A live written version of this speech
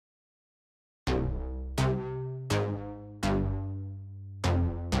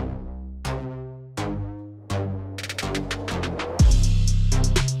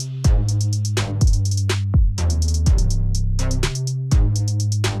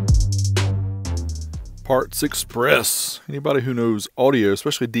Parts Express. Anybody who knows audio,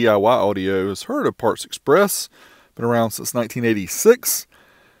 especially DIY audio, has heard of Parts Express. Been around since 1986.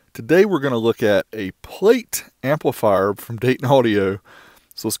 Today we're going to look at a plate amplifier from Dayton Audio.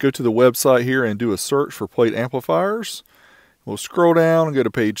 So let's go to the website here and do a search for plate amplifiers. We'll scroll down and go to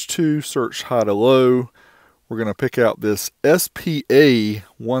page 2, search high to low. We're going to pick out this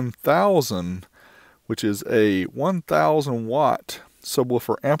SPA1000, which is a 1000 watt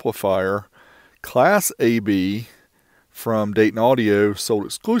subwoofer amplifier, Class AB, from Dayton Audio, sold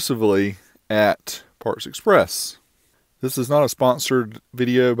exclusively at Parts Express. This is not a sponsored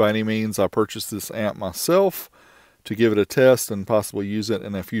video by any means. I purchased this amp myself to give it a test and possibly use it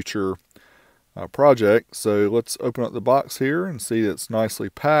in a future project. So let's open up the box here and see it's nicely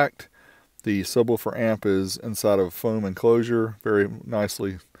packed. The subwoofer amp is inside of a foam enclosure, very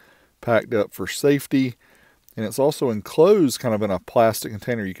nicely packed up for safety. And it's also enclosed kind of in a plastic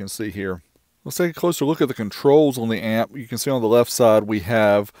container you can see here. Let's take a closer look at the controls on the amp. You can see on the left side we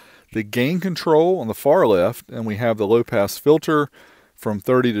have the gain control on the far left, and we have the low pass filter from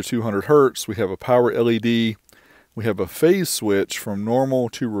 30 to 200 hertz. We have a power LED. We have a phase switch from normal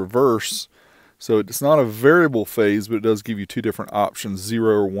to reverse. So it's not a variable phase, but it does give you two different options.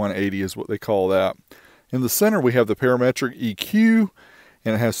 0 or 180 is what they call that. In the center we have the parametric EQ,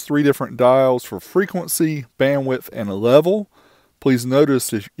 and it has 3 different dials for frequency, bandwidth, and level. Please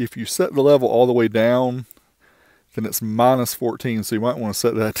notice if you set the level all the way down, then it's minus 14, so you might want to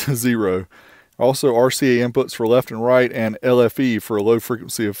set that to 0. Also RCA inputs for left and right, and LFE for a low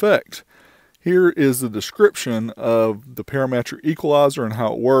frequency effect. Here is the description of the parametric equalizer and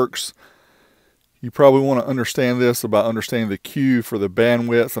how it works. You probably want to understand this about understanding the Q for the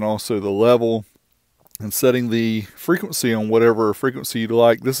bandwidth and also the level, and setting the frequency on whatever frequency you'd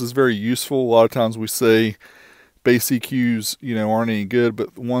like. This is very useful. A lot of times we say bass EQs, aren't any good,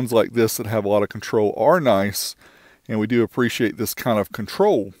 but ones like this that have a lot of control are nice, and we do appreciate this kind of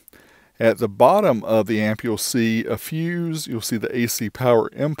control. At the bottom of the amp, you'll see a fuse, you'll see the AC power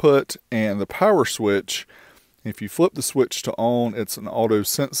input, and the power switch. If you flip the switch to on, it's an auto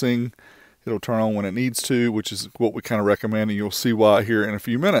sensing. It'll turn on when it needs to, which is what we kind of recommend, and you'll see why here in a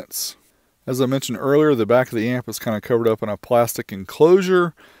few minutes. As I mentioned earlier, the back of the amp is kind of covered up in a plastic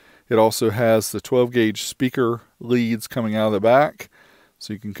enclosure. It also has the 12 gauge speaker leads coming out of the back,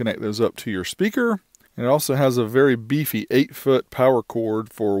 so you can connect those up to your speaker. And it also has a very beefy 8-foot power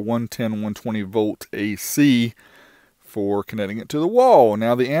cord for 110, 120 volt AC for connecting it to the wall.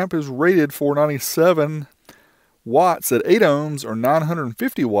 Now the amp is rated 497 watts at 8 ohms or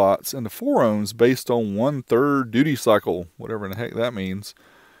 950 watts into 4 ohms based on 1/3 duty cycle, whatever the heck that means.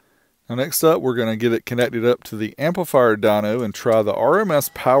 Now next up, we're going to get it connected up to the amplifier dyno and try the RMS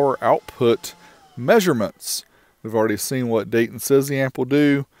power output measurements. We've already seen what Dayton says the amp will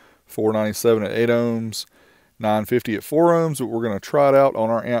do, 497 at 8 ohms, 950 at 4 ohms, but we're going to try it out on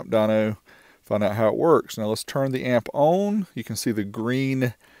our amp dyno, find out how it works. Now let's turn the amp on. You can see the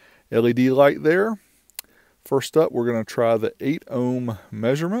green LED light there. First up, we're going to try the 8 ohm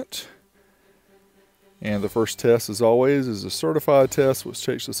measurement. And the first test, as always, is a certified test, which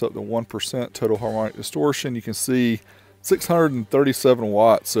takes us up to 1% total harmonic distortion. You can see 637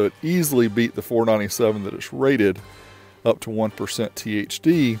 watts, so it easily beat the 497 that it's rated, up to 1%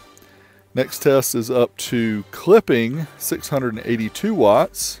 THD. Next test is up to clipping, 682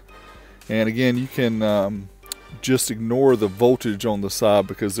 watts. And again, you can just ignore the voltage on the side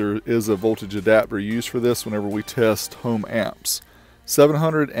because there is a voltage adapter used for this whenever we test home amps.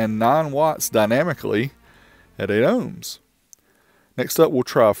 709 watts dynamically at 8 ohms. Next up, we'll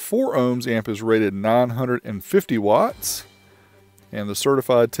try 4 ohms. The amp is rated 950 watts. And the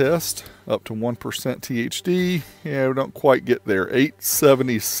certified test, up to 1% THD. Yeah, we don't quite get there.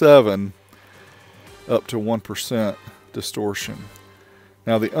 877 up to 1% distortion.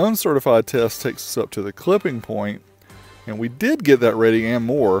 Now the uncertified test takes us up to the clipping point, and we did get that rating and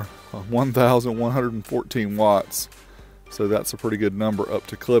more, 1,114 watts. So that's a pretty good number up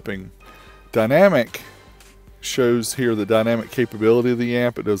to clipping. Dynamic shows here the dynamic capability of the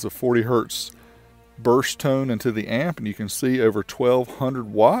amp. It does a 40 hertz burst tone into the amp, and you can see over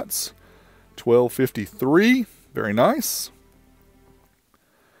 1,200 watts, 1,253, very nice.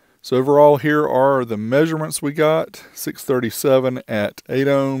 So overall, here are the measurements we got: 637 at 8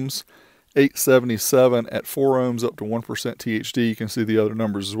 ohms, 877 at 4 ohms up to 1% THD. You can see the other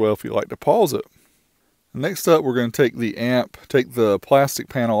numbers as well if you'd like to pause it. Next up, we're going to take the amp, take the plastic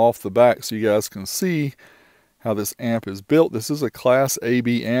panel off the back so you guys can see how this amp is built. This is a Class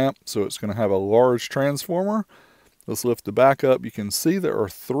AB amp, so it's going to have a large transformer. Let's lift the back up. You can see there are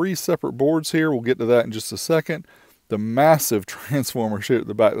 3 separate boards here. We'll get to that in just a second. The massive transformer here at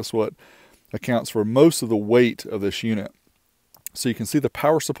the back, that's what accounts for most of the weight of this unit. So you can see the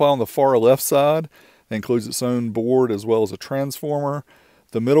power supply on the far left side. That includes its own board as well as a transformer.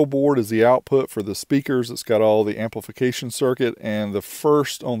 The middle board is the output for the speakers. It's got all the amplification circuit, and the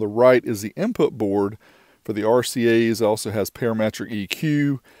first on the right is the input board for the RCAs. It also has parametric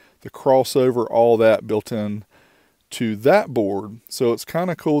EQ, the crossover, all that built in to that board. So it's kind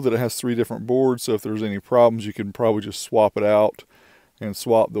of cool that it has 3 different boards, so if there's any problems you can probably just swap it out and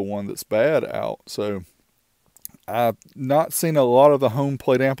swap the one that's bad out. So I've not seen a lot of the home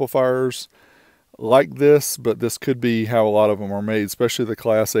plate amplifiers like this, but this could be how a lot of them are made, especially the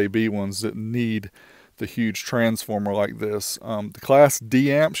Class AB ones that need the huge transformer like this. The Class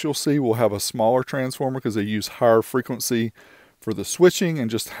D amps you'll see will have a smaller transformer because they use higher frequency for the switching, and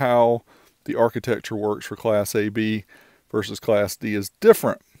just how the architecture works for Class AB versus Class D is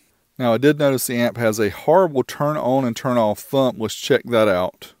different. Now I did notice the amp has a horrible turn on and turn off thump. Let's check that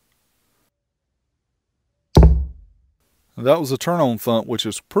out. That was a turn on thump, which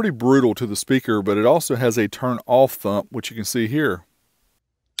is pretty brutal to the speaker, but it also has a turn off thump, which you can see here.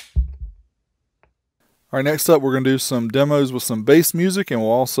 Alright, next up we're going to do some demos with some bass music, and we'll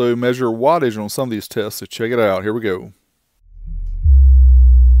also measure wattage on some of these tests, so check it out. Here we go.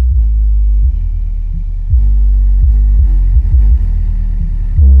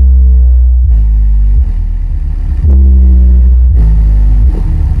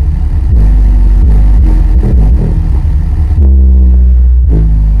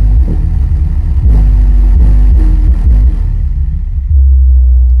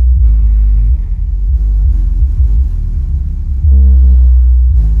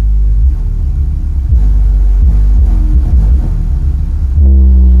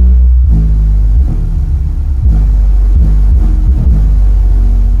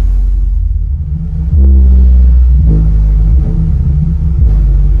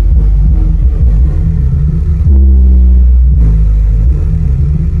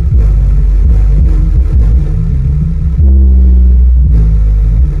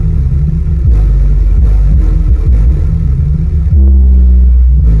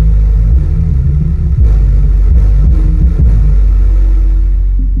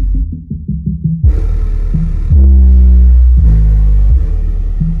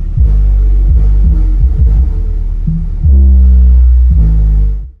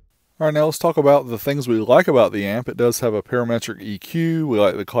 Alright, now let's talk about the things we like about the amp. It does have a parametric EQ. We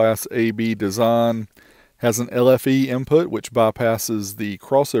like the Class AB design. Has an LFE input, which bypasses the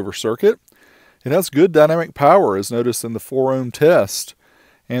crossover circuit. It has good dynamic power, as noticed in the 4 ohm test.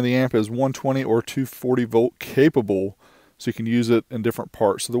 And the amp is 120 or 240 volt capable, so you can use it in different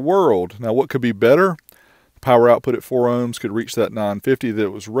parts of the world. Now, what could be better? The power output at 4 ohms could reach that 950 that it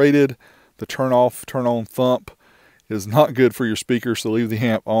was rated. The turn off, turn on thump is not good for your speakers, so leave the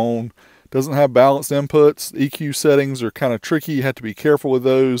amp on. Doesn't have balanced inputs. EQ settings are kind of tricky. You have to be careful with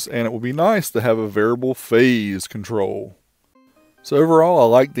those, and it would be nice to have a variable phase control. So overall, I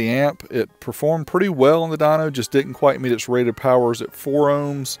like the amp. It performed pretty well on the dyno, just didn't quite meet its rated powers at 4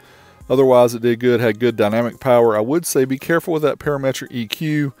 ohms. Otherwise, it did good, had good dynamic power. I would say be careful with that parametric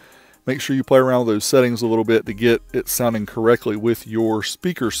EQ. Make sure you play around with those settings a little bit to get it sounding correctly with your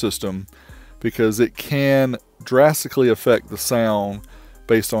speaker system, because it can drastically affect the sound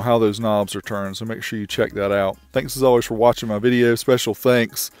based on how those knobs are turned. So make sure you check that out. Thanks as always for watching my video. Special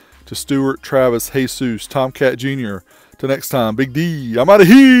thanks to Stuart, Travis, Jesus, Tomcat Jr. Till next time, Big D, I'm out of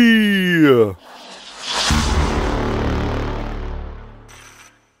here!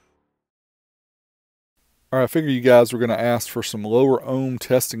 Alright, I figured you guys were going to ask for some lower ohm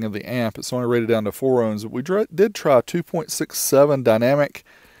testing of the amp. It's only rated down to 4 ohms, but we did try 2.67 dynamic,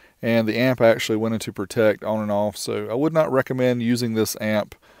 and the amp actually went into protect on and off, so I would not recommend using this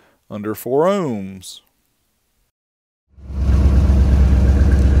amp under 4 ohms.